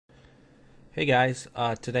Hey guys,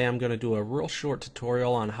 today I'm going to do a real short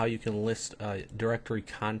tutorial on how you can list directory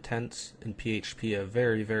contents in PHP a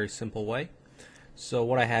very simple way. So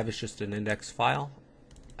what I have is just an index file.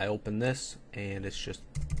 I open this and it's just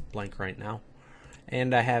blank right now.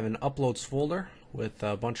 And I have an uploads folder with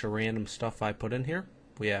a bunch of random stuff I put in here.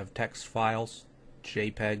 We have text files,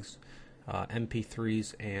 JPEGs,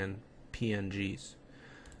 MP3s, and PNGs.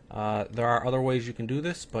 There are other ways you can do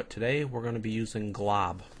this, but today we're going to be using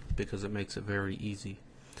GLOB because it makes it very easy.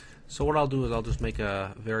 So what I'll do is I'll just make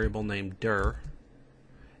a variable named dir,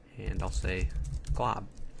 and I'll say GLOB.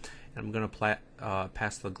 And I'm going to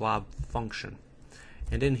pass the GLOB function.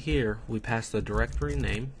 And in here we pass the directory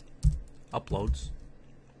name, uploads,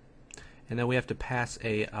 and then we have to pass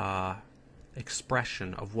a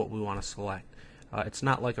expression of what we want to select. It's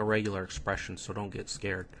not like a regular expression, so don't get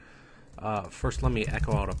scared. First let me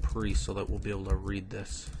echo out a pre so that we'll be able to read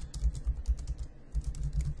this.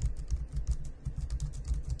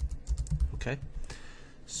 Okay,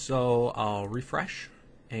 so I'll refresh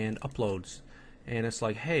and uploads, and it's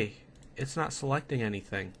like, hey, it's not selecting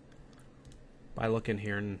anything. I look in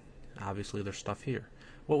here and obviously there's stuff here.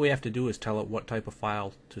 What we have to do is tell it what type of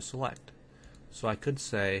file to select. So I could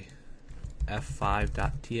say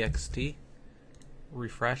f5.txt,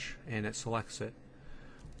 refresh, and it selects it.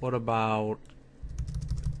 What about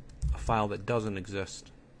a file that doesn't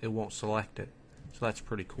exist? It won't select it. So that's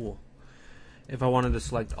pretty cool. If I wanted to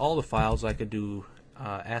select all the files, I could do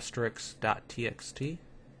asterisk.txt,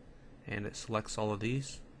 and it selects all of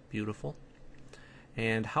these. Beautiful.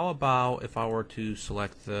 And how about if I were to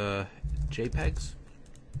select the JPEGs?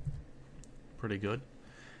 Pretty good.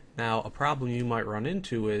 Now, a problem you might run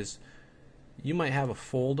into is you might have a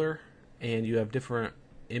folder and you have different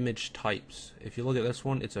image types. If you look at this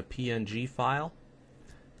one, it's a PNG file.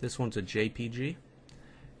 This one's a JPG.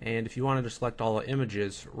 And if you wanted to select all the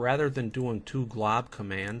images, rather than doing two glob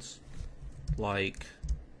commands, like,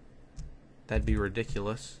 that'd be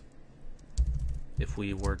ridiculous if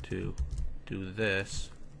we were to do this,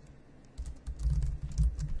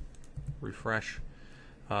 refresh,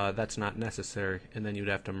 that's not necessary, and then you'd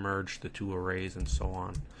have to merge the two arrays and so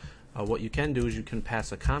on. What you can do is you can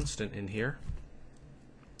pass a constant in here,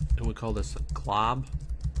 and we call this glob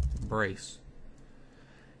brace.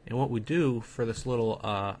 And what we do for this little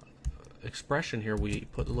expression here, we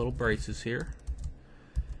put the little braces here,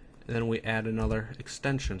 and then we add another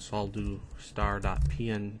extension. So I'll do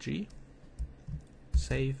star.png,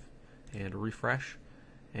 save, and refresh,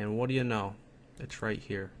 and what do you know? It's right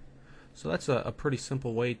here. So that's a pretty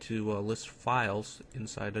simple way to list files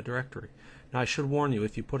inside a directory. Now I should warn you,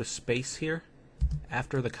 if you put a space here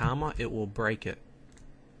after the comma, it will break it.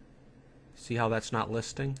 See how that's not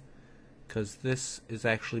listing? Because this is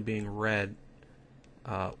actually being read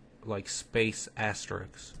like space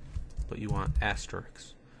asterisk, but you want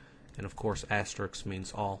asterisk, and of course asterisk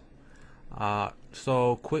means all.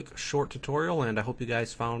 So quick short tutorial, and I hope you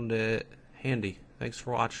guys found it handy. Thanks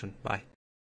for watching. Bye.